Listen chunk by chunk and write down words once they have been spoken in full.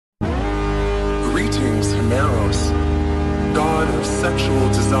Eros, god of sexual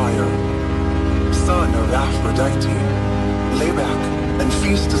desire, son of Aphrodite. Lay back and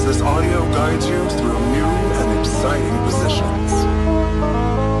feast as this audio guides you through new and exciting positions.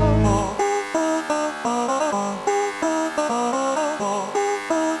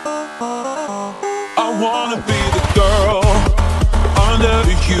 I wanna be the girl under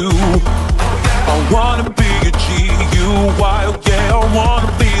you. I wanna be a G-U-Y, yeah. I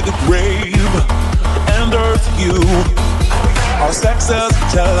wanna be the grave and earth you. Our sexes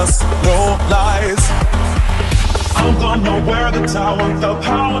tell us no lies. I'm gonna wear the tower, the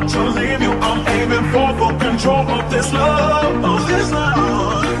power to leave you. I'm aiming for full control of this love, of this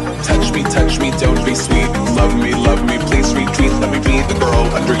love. Touch me, don't be sweet. Love me, please retreat. Let me be the girl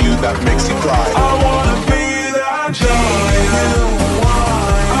under you that makes you cry. I wanna be that giant.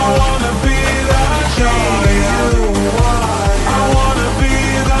 I wanna be that giant. I wanna be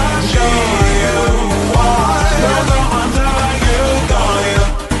that giant. Never until you die.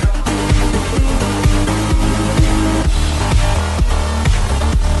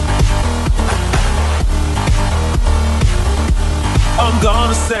 I'm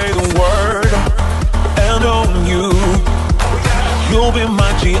gonna say the word and own you. You'll be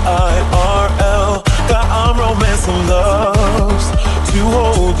my G-I-R-L. Got our romance and loves to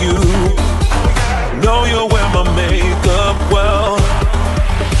hold you. Know you'll wear my makeup well.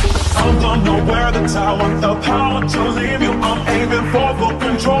 I'm gonna wear the tower, the power to leave you. I'm aiming for full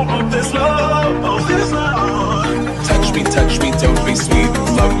control of this love, of this love. Touch me, don't be sweet.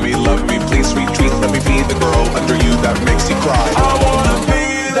 Love me, please retreat. Let me be the girl under you that makes you cry. I wanna be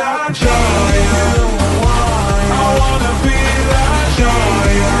that giant. I wanna be that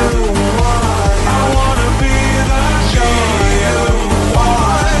giant. I wanna be that giant.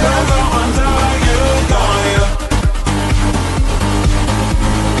 Never until you die.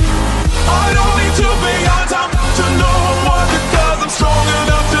 I don't need to be on top to know what it does. I'm strong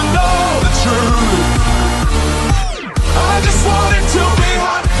enough to know the truth. I just want it to be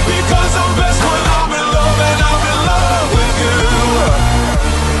hot because I'm best when I'm in love, and I'm in love with you.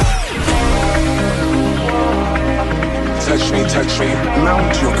 Touch me,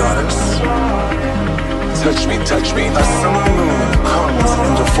 Mount your goddess. touch me. A summer moon comes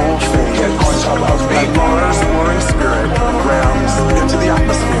into full fade. Get on top of me. And Mars' warring spirit rams into the